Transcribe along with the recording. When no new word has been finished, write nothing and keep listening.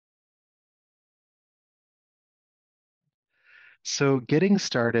So, getting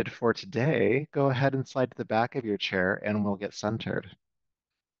started for today, go ahead and slide to the back of your chair and we'll get centered.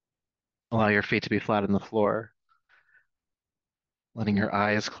 Allow your feet to be flat on the floor, letting your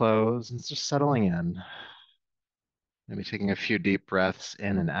eyes close and just settling in. Maybe taking a few deep breaths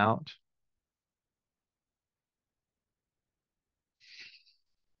in and out.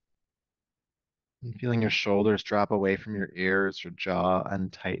 And feeling your shoulders drop away from your ears, your jaw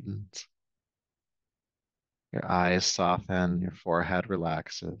untightens, your eyes soften, your forehead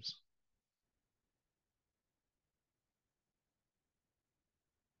relaxes.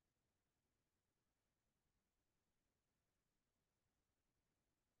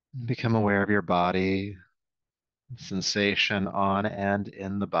 Become aware of your body, sensation on and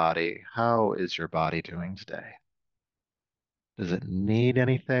in the body. How is your body doing today? Does it need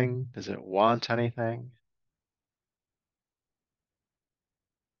anything? Does it want anything?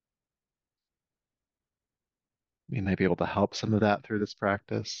 We may be able to help some of that through this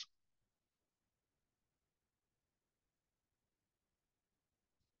practice.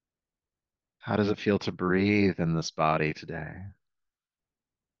 How does it feel to breathe in this body today?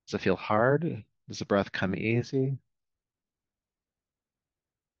 Does it feel hard? Does the breath come easy?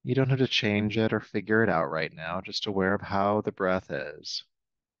 You don't have to change it or figure it out right now, just aware of how the breath is.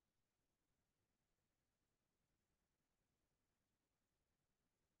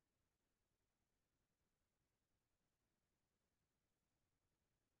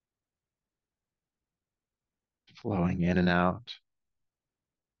 Flowing in and out.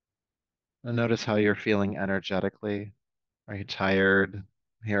 And notice how you're feeling energetically. Are you tired?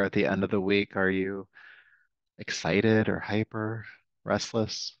 Here at the end of the week, are you excited or hyper,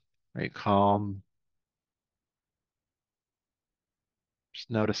 restless? Are you calm?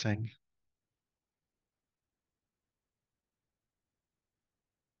 Just noticing.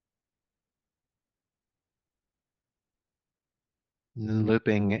 And then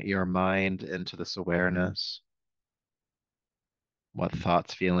looping your mind into this awareness. What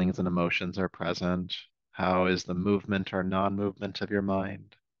thoughts, feelings, and emotions are present? How is the movement or non-movement of your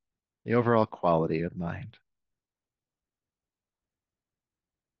mind? The overall quality of mind.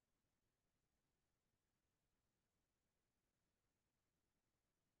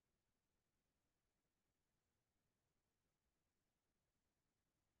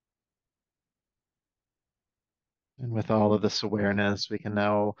 And with all of this awareness, we can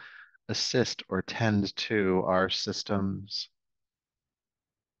now assist or tend to our systems.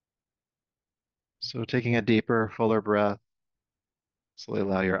 So taking a deeper, fuller breath, slowly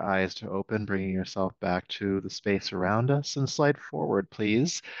allow your eyes to open, bringing yourself back to the space around us, and slide forward,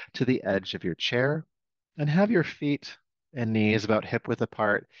 please, to the edge of your chair, and have your feet and knees about hip width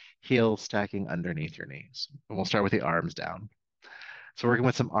apart, heels stacking underneath your knees. And we'll start with the arms down. So working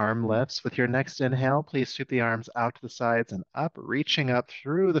with some arm lifts. With your next inhale, please sweep the arms out to the sides and up, reaching up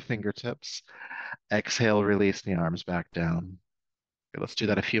through the fingertips. Exhale, release the arms back down. Okay, let's do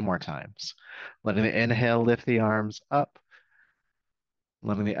that a few more times. Letting the inhale lift the arms up,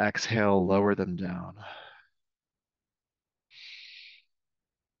 letting the exhale lower them down.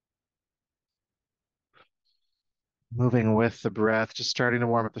 Moving with the breath, just starting to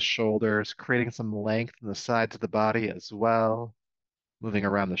warm up the shoulders, creating some length in the sides of the body as well. Moving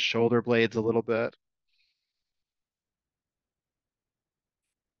around the shoulder blades a little bit.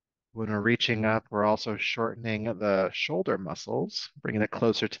 When we're reaching up, we're also shortening the shoulder muscles, bringing it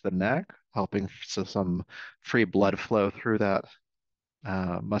closer to the neck, helping so some free blood flow through that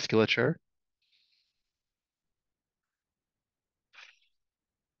musculature.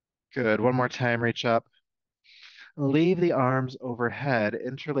 Good. One more time, reach up. Leave the arms overhead,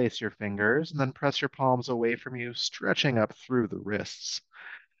 interlace your fingers, and then press your palms away from you, stretching up through the wrists.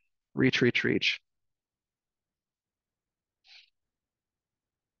 Reach, reach, reach.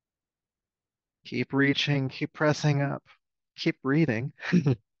 Keep reaching, keep pressing up, keep breathing.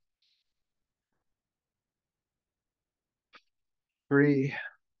 3,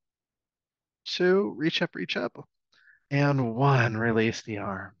 2, reach up. And 1, release the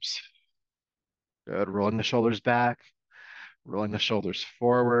arms. Good. Rolling the shoulders back, rolling the shoulders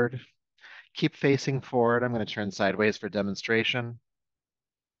forward. Keep facing forward. I'm going to turn sideways for demonstration.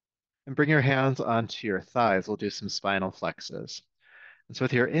 And bring your hands onto your thighs. We'll do some spinal flexes. And so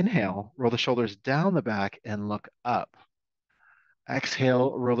with your inhale, roll the shoulders down the back and look up.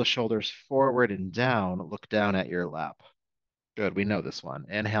 Exhale, roll the shoulders forward and down. Look down at your lap. Good, we know this one.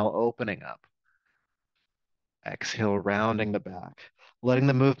 Inhale, opening up. Exhale, rounding the back. Letting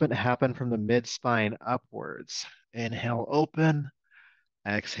the movement happen from the mid-spine upwards. Inhale, open.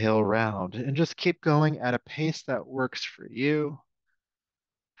 Exhale, round. And just keep going at a pace that works for you.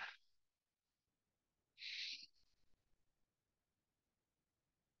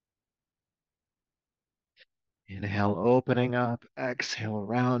 Inhale, opening up. Exhale,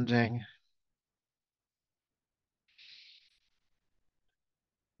 rounding.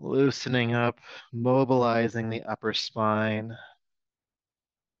 Loosening up, mobilizing the upper spine.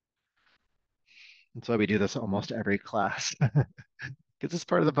 That's why we do this almost every class, because this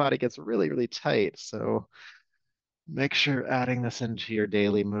part of the body gets really, really tight. So make sure adding this into your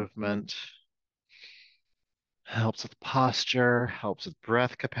daily movement helps with posture, helps with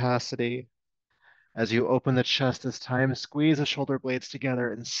breath capacity. As you open the chest this time, squeeze the shoulder blades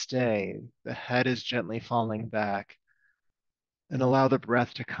together and stay. The head is gently falling back, and allow the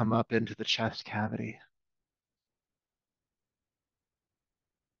breath to come up into the chest cavity.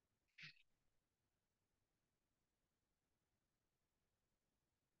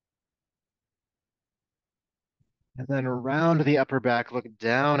 And then around the upper back, look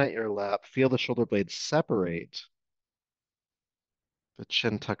down at your lap, feel the shoulder blades separate. The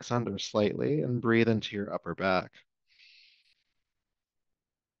chin tucks under slightly and breathe into your upper back.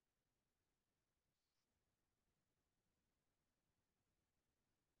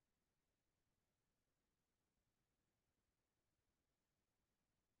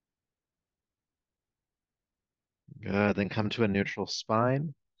 Good. Then come to a neutral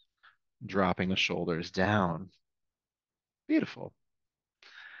spine, dropping the shoulders down. Beautiful.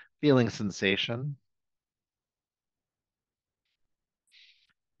 Feeling sensation.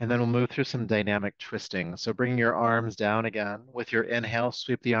 And then we'll move through some dynamic twisting. So bringing your arms down again. With your inhale,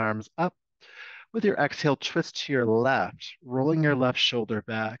 sweep the arms up. With your exhale, twist to your left, rolling your left shoulder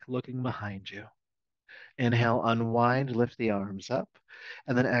back, looking behind you. Inhale, unwind, lift the arms up.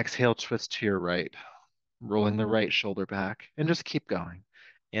 And then exhale, twist to your right, rolling the right shoulder back. And just keep going.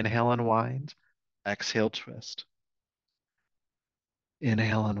 Inhale, unwind. Exhale, twist.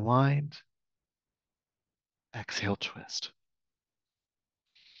 Inhale, unwind. Exhale, twist.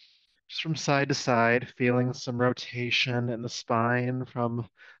 Just from side to side, feeling some rotation in the spine from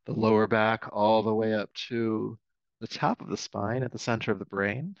the lower back all the way up to the top of the spine at the center of the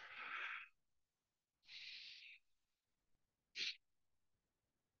brain.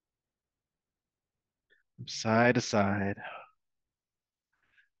 From side to side.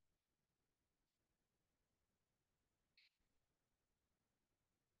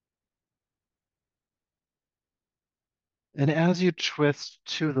 And as you twist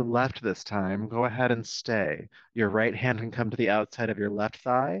to the left this time, go ahead and stay. Your right hand can come to the outside of your left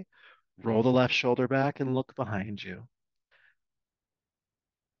thigh. Roll the left shoulder back and look behind you.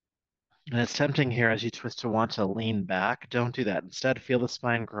 And it's tempting here as you twist to want to lean back. Don't do that. Instead, feel the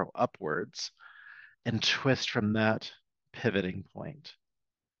spine grow upwards and twist from that pivoting point.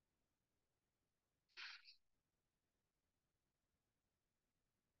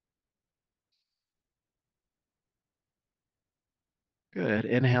 Good.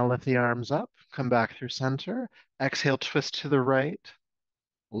 Inhale, lift the arms up. Come back through center. Exhale, twist to the right.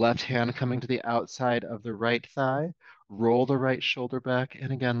 Left hand coming to the outside of the right thigh. Roll the right shoulder back,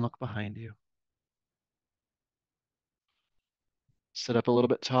 and again, look behind you. Sit up a little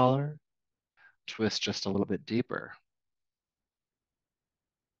bit taller. Twist just a little bit deeper.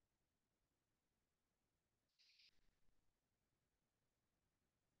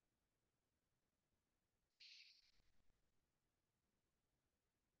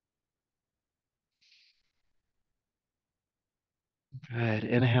 Good.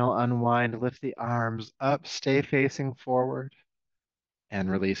 Inhale, unwind, lift the arms up, stay facing forward, and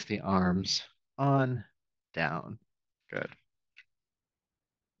release the arms on, down. Good.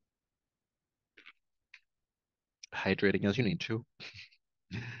 Hydrating as you need to.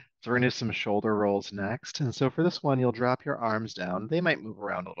 So we're gonna do some shoulder rolls next. And so for this one, you'll drop your arms down. They might move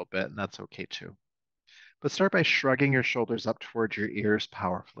around a little bit, and that's okay too. But start by shrugging your shoulders up towards your ears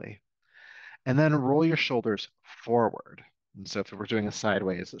powerfully. And then roll your shoulders forward. And so if we're doing a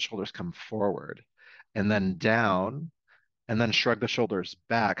sideways, the shoulders come forward and then down, and then shrug the shoulders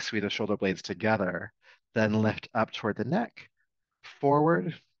back, squeeze the shoulder blades together, then lift up toward the neck,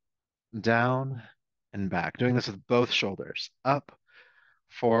 forward, down, and back. Doing this with both shoulders, up,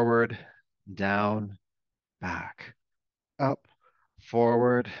 forward, down, back, up,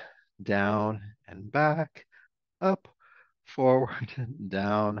 forward, down, and back, up, forward,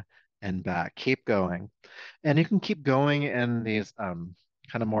 down, and back. Keep going. And you can keep going in these kind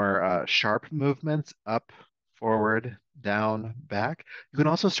of more sharp movements, up, forward, down, back. You can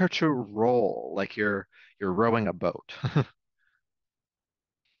also start to roll like you're rowing a boat.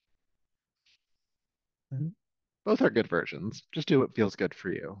 Both are good versions. Just do what feels good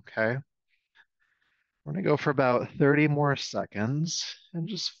for you, okay? We're gonna go for about 30 more seconds and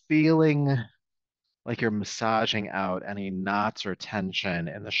just feeling like you're massaging out any knots or tension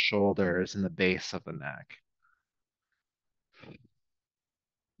in the shoulders and the base of the neck.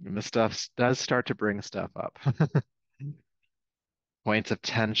 And the stuff does start to bring stuff up. Points of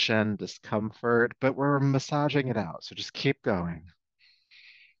tension, discomfort, but we're massaging it out. So just keep going.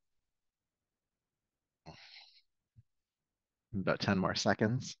 About 10 more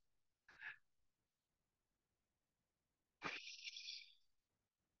seconds.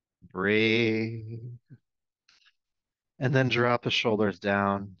 Breathe. And then drop the shoulders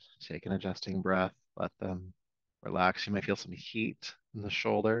down. Take an adjusting breath. Let them relax. You might feel some heat in the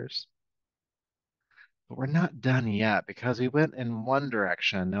shoulders. But we're not done yet because we went in one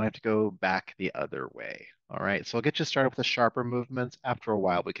direction. Now we have to go back the other way. All right. So I'll get you started with the sharper movements. After a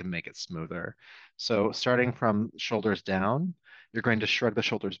while, we can make it smoother. So starting from shoulders down, you're going to shrug the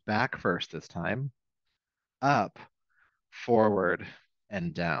shoulders back first this time, up, forward,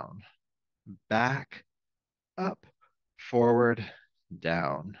 and down. Back, up, forward,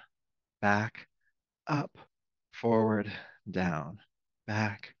 down. Back, up, forward, down.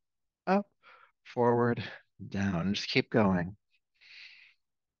 Back, up, forward, down. Just keep going.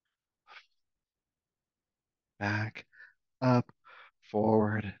 Back, up,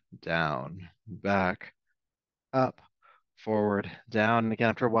 forward, down, back, up, forward, down. And again,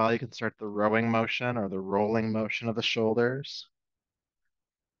 after a while, you can start the rowing motion or the rolling motion of the shoulders.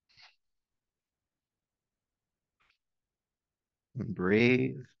 And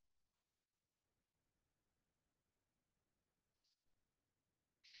breathe.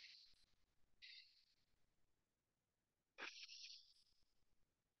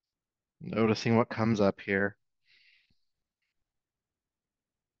 Noticing what comes up here.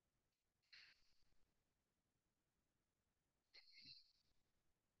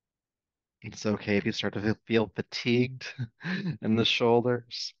 It's okay if you start to feel fatigued in the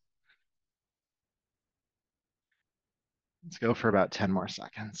shoulders. Let's go for about 10 more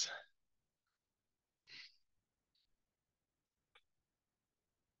seconds.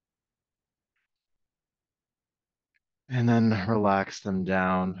 And then relax them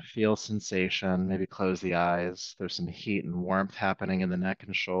down. Feel sensation. Maybe close the eyes. There's some heat and warmth happening in the neck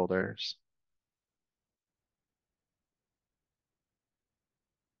and shoulders.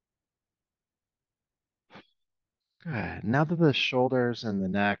 Good. Now that the shoulders and the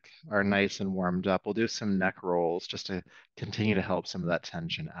neck are nice and warmed up, we'll do some neck rolls just to continue to help some of that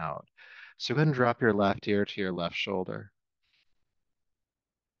tension out. So go ahead and drop your left ear to your left shoulder.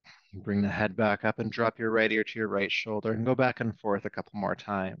 Bring the head back up and drop your right ear to your right shoulder and go back and forth a couple more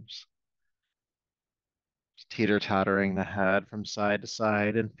times. Teeter-tottering the head from side to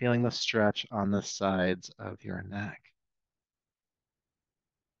side and feeling the stretch on the sides of your neck.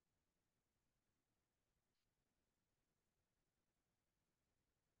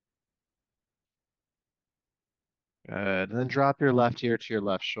 Good. And then drop your left ear to your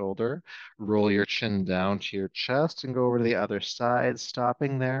left shoulder. Roll your chin down to your chest and go over to the other side,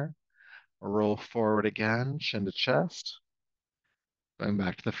 stopping there. Roll forward again, chin to chest. Going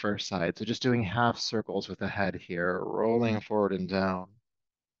back to the first side. So just doing half circles with the head here, rolling forward and down.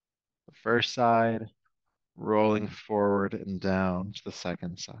 The first side, rolling forward and down to the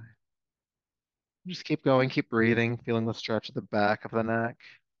second side. Just keep going, keep breathing, feeling the stretch at the back of the neck.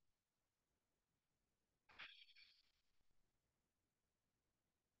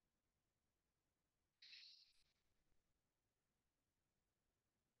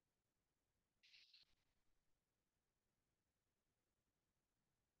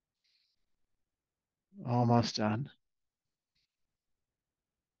 Almost done.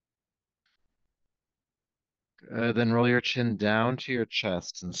 Good. Then roll your chin down to your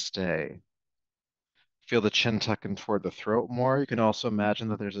chest and stay. Feel the chin tucking toward the throat more. You can also imagine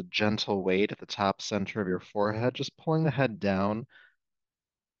that there's a gentle weight at the top center of your forehead, just pulling the head down.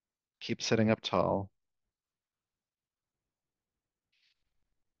 Keep sitting up tall.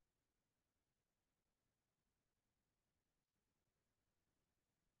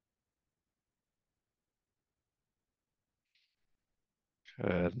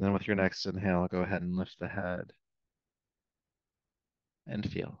 Good. And then with your next inhale, go ahead and lift the head and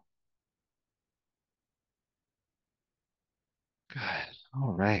feel. Good.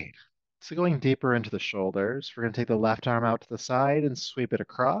 All right. So going deeper into the shoulders, we're going to take the left arm out to the side and sweep it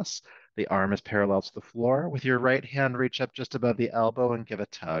across. The arm is parallel to the floor. With your right hand, reach up just above the elbow and give a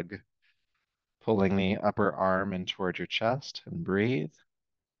tug, pulling the upper arm in toward your chest and breathe.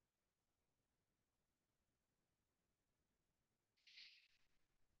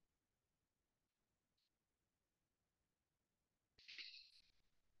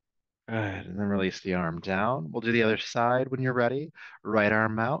 Good. And then release the arm down. We'll do the other side when you're ready. Right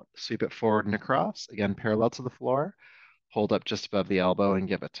arm out, sweep it forward and across. Again, parallel to the floor. Hold up just above the elbow and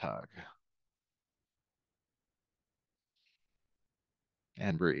give a tug.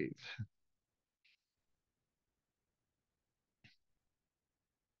 And breathe.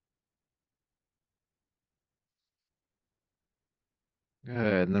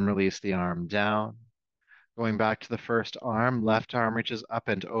 Good. And then release the arm down. Going back to the first arm, left arm reaches up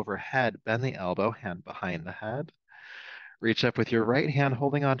and overhead. Bend the elbow, hand behind the head. Reach up with your right hand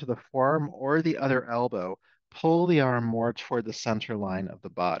holding onto the forearm or the other elbow. Pull the arm more toward the center line of the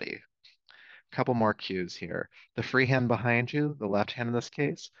body. Couple more cues here. The free hand behind you, the left hand in this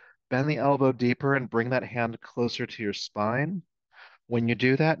case, bend the elbow deeper and bring that hand closer to your spine. When you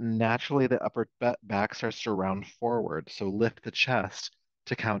do that, naturally the upper back starts to round forward. So lift the chest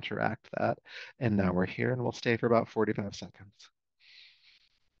to counteract that. And now we're here and we'll stay for about 45 seconds.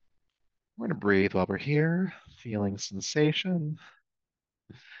 We're going to breathe while we're here, feeling sensation.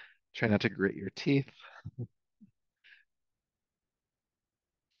 Try not to grit your teeth.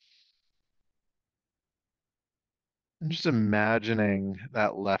 And just imagining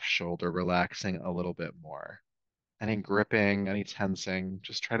that left shoulder relaxing a little bit more. Any gripping, any tensing,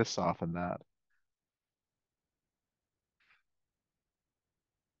 just try to soften that.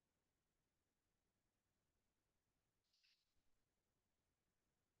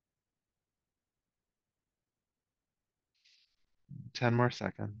 10 more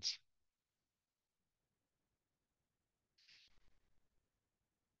seconds.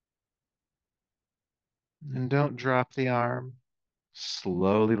 And don't drop the arm.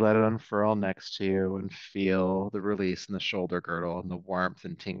 Slowly let it unfurl next to you and feel the release in the shoulder girdle and the warmth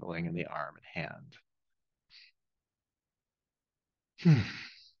and tingling in the arm and hand.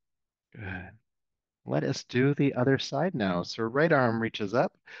 Good. Let us do the other side now. So right arm reaches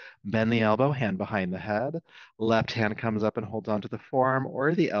up, bend the elbow, hand behind the head. Left hand comes up and holds onto the forearm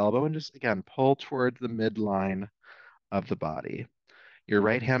or the elbow and just again pull towards the midline of the body. Your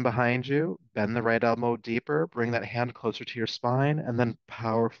right hand behind you, bend the right elbow deeper, bring that hand closer to your spine, and then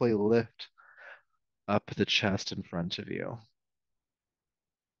powerfully lift up the chest in front of you.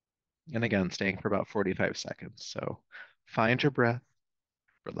 And again, staying for about 45 seconds. So find your breath,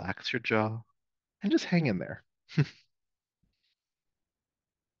 relax your jaw, and just hang in there.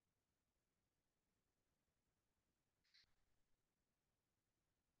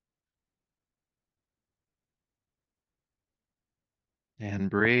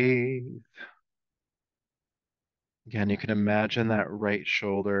 And breathe. Again, you can imagine that right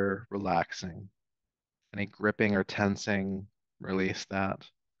shoulder relaxing. Any gripping or tensing, release that.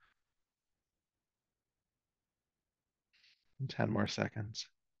 10 more seconds.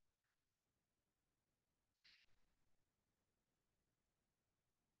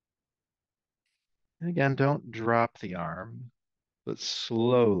 And again, don't drop the arm, but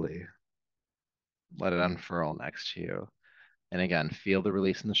slowly let it unfurl next to you. And again, feel the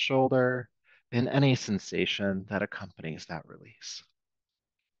release in the shoulder and any sensation that accompanies that release.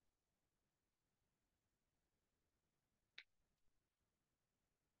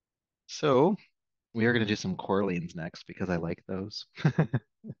 So we are going to do some core leans next because I like those.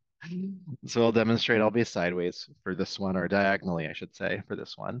 So I'll demonstrate. I'll be sideways for this one, or diagonally, I should say, for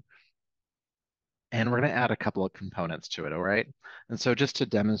this one. And we're going to add a couple of components to it, all right? And so just to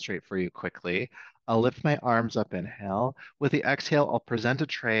demonstrate for you quickly, I'll lift my arms up, inhale. With the exhale, I'll present a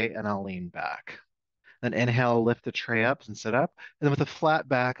tray and I'll lean back. Then inhale, lift the tray up and sit up. And then with a flat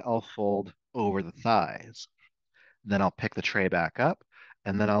back, I'll fold over the thighs. Then I'll pick the tray back up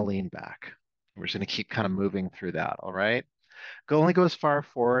and then I'll lean back. We're just going to keep kind of moving through that, all right? Only go as far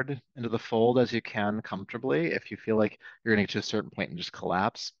forward into the fold as you can comfortably. If you feel like you're going to get to a certain point and just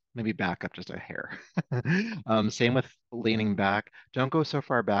collapse, maybe back up just a hair. Same with leaning back. Don't go so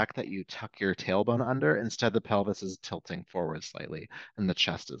far back that you tuck your tailbone under. Instead, the pelvis is tilting forward slightly and the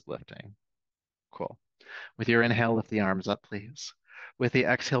chest is lifting. Cool. With your inhale, lift the arms up, please. With the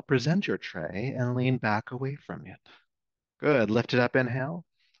exhale, present your tray and lean back away from it. Good. Lift it up, inhale.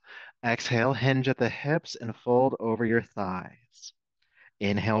 Exhale, hinge at the hips and fold over your thighs.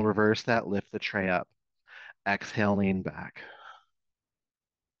 Inhale, reverse that, lift the tray up. Exhale, lean back.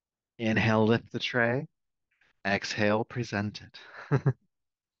 Inhale, lift the tray. Exhale, present it.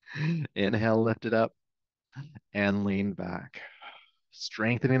 Inhale, lift it up and lean back.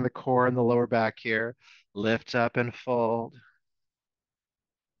 Strengthening the core and the lower back here. Lift up and fold.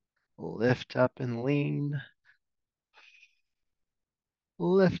 Lift up and lean.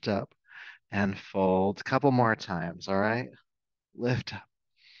 Lift up and fold. Couple more times, all right? Lift up,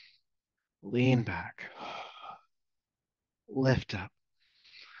 lean back. Lift up,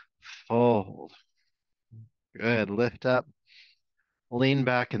 fold. Good. Lift up, lean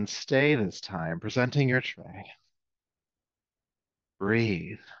back and stay this time, presenting your tray.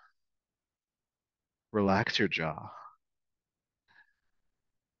 Breathe. Relax your jaw.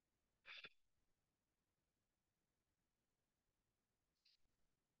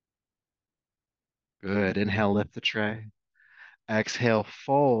 Good. Inhale, lift the tray. Exhale,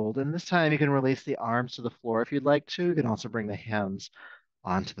 fold. And this time you can release the arms to the floor if you'd like to. You can also bring the hands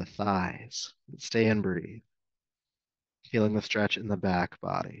onto the thighs. Stay and breathe. Feeling the stretch in the back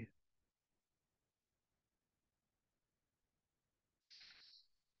body.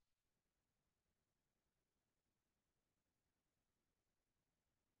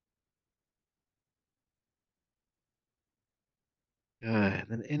 Good.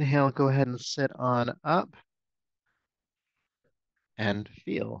 Then inhale, go ahead and sit on up and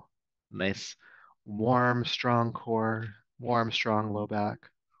feel. Nice, warm, strong core, warm, strong low back.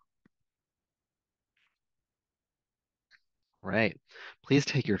 Right. Please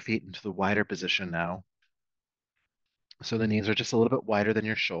take your feet into the wider position now. So the knees are just a little bit wider than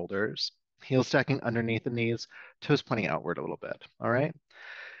your shoulders. Heels stacking underneath the knees, toes pointing outward a little bit. All right.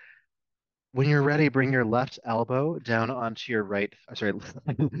 When you're ready, bring your left elbow down onto your right, sorry,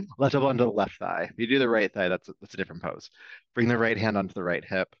 left elbow onto the left thigh. If you do the right thigh, that's a different pose. Bring the right hand onto the right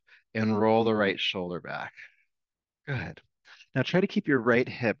hip and roll the right shoulder back. Good. Now try to keep your right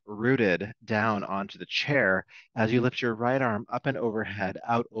hip rooted down onto the chair as you lift your right arm up and overhead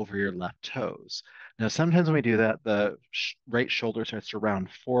out over your left toes. Now, sometimes when we do that, the right shoulder starts to round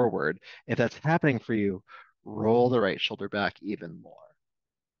forward. If that's happening for you, roll the right shoulder back even more.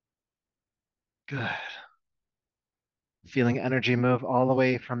 Good. Feeling energy move all the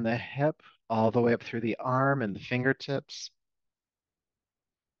way from the hip, all the way up through the arm and the fingertips.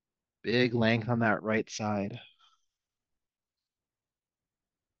 Big length on that right side.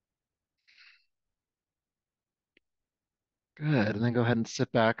 Good. And then go ahead and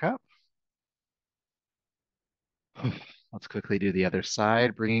sit back up. Let's quickly do the other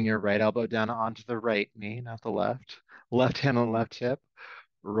side, bringing your right elbow down onto the right knee, not the left. Left hand on left hip.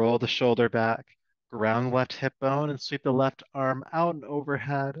 Roll the shoulder back. Ground left hip bone and sweep the left arm out and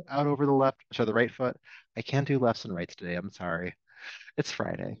overhead, out over the left, sorry, the right foot. I can't do lefts and rights today. I'm sorry. It's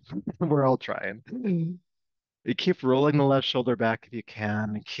Friday. We're all trying. You keep rolling the left shoulder back if you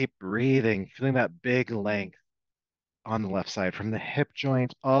can. And keep breathing, feeling that big length on the left side from the hip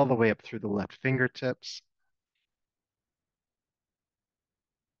joint all the way up through the left fingertips.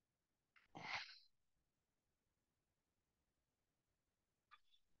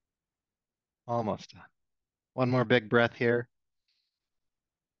 Almost done. One more big breath here.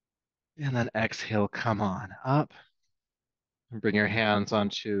 And then exhale, come on up. And bring your hands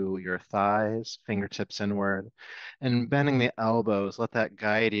onto your thighs, fingertips inward, and bending the elbows. Let that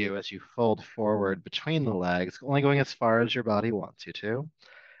guide you as you fold forward between the legs, only going as far as your body wants you to.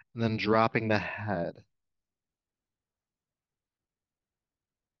 And then dropping the head.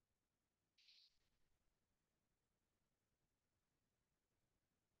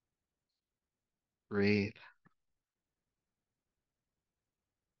 Breathe.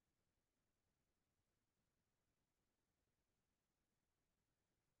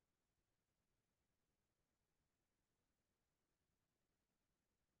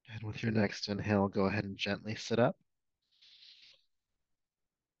 And with your next inhale, go ahead and gently sit up.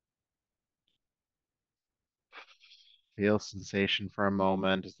 Feel sensation for a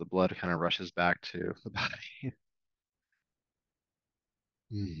moment as the blood kind of rushes back to the body.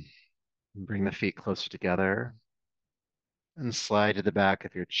 Mm. Bring the feet closer together and slide to the back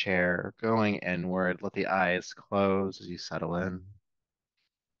of your chair, going inward. Let the eyes close as you settle in.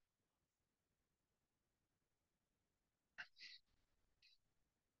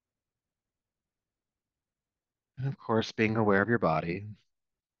 And of course, being aware of your body.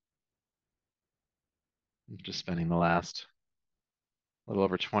 Just spending the last little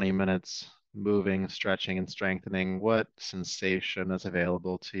over 20 minutes moving, stretching, and strengthening. What sensation is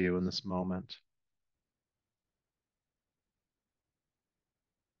available to you in this moment?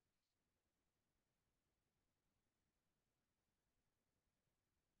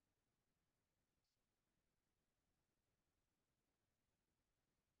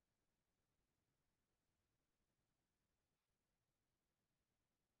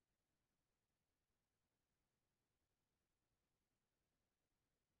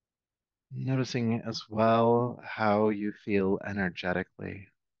 Noticing as well how you feel energetically.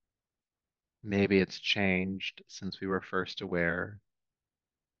 Maybe it's changed since we were first aware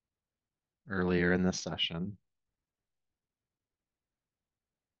earlier in this session.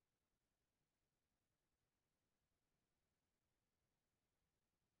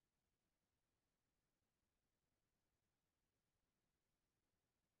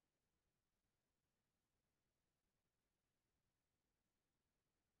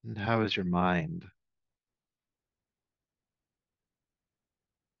 And how is your mind?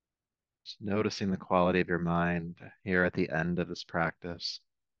 Just noticing the quality of your mind here at the end of this practice.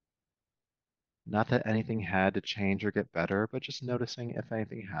 Not that anything had to change or get better, but just noticing if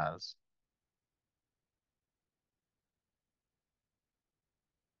anything has.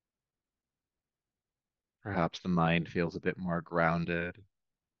 Perhaps the mind feels a bit more grounded,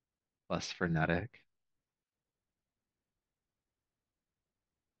 less frenetic.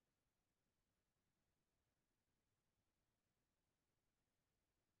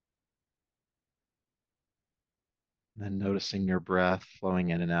 And then noticing your breath flowing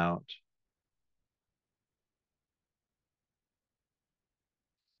in and out.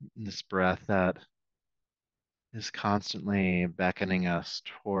 This breath that is constantly beckoning us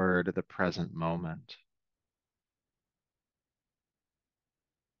toward the present moment.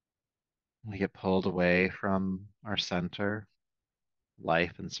 We get pulled away from our center,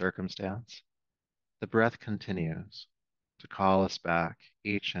 life and circumstance. The breath continues to call us back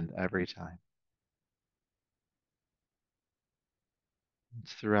each and every time.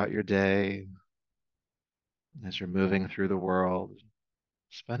 It's throughout your day, as you're moving through the world,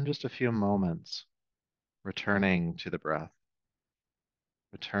 spend just a few moments returning to the breath,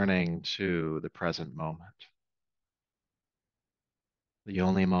 returning to the present moment, the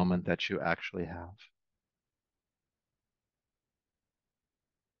only moment that you actually have,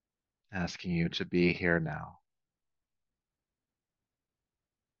 asking you to be here now,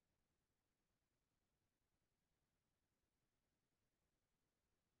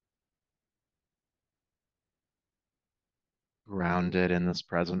 grounded in this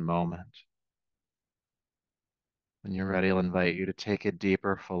present moment. When you're ready, I'll invite you to take a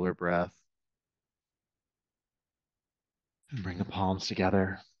deeper, fuller breath and bring the palms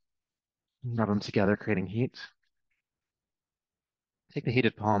together, rub them together, creating heat. Take the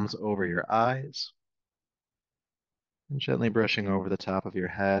heated palms over your eyes and gently brushing over the top of your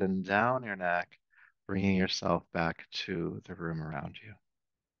head and down your neck, bringing yourself back to the room around you.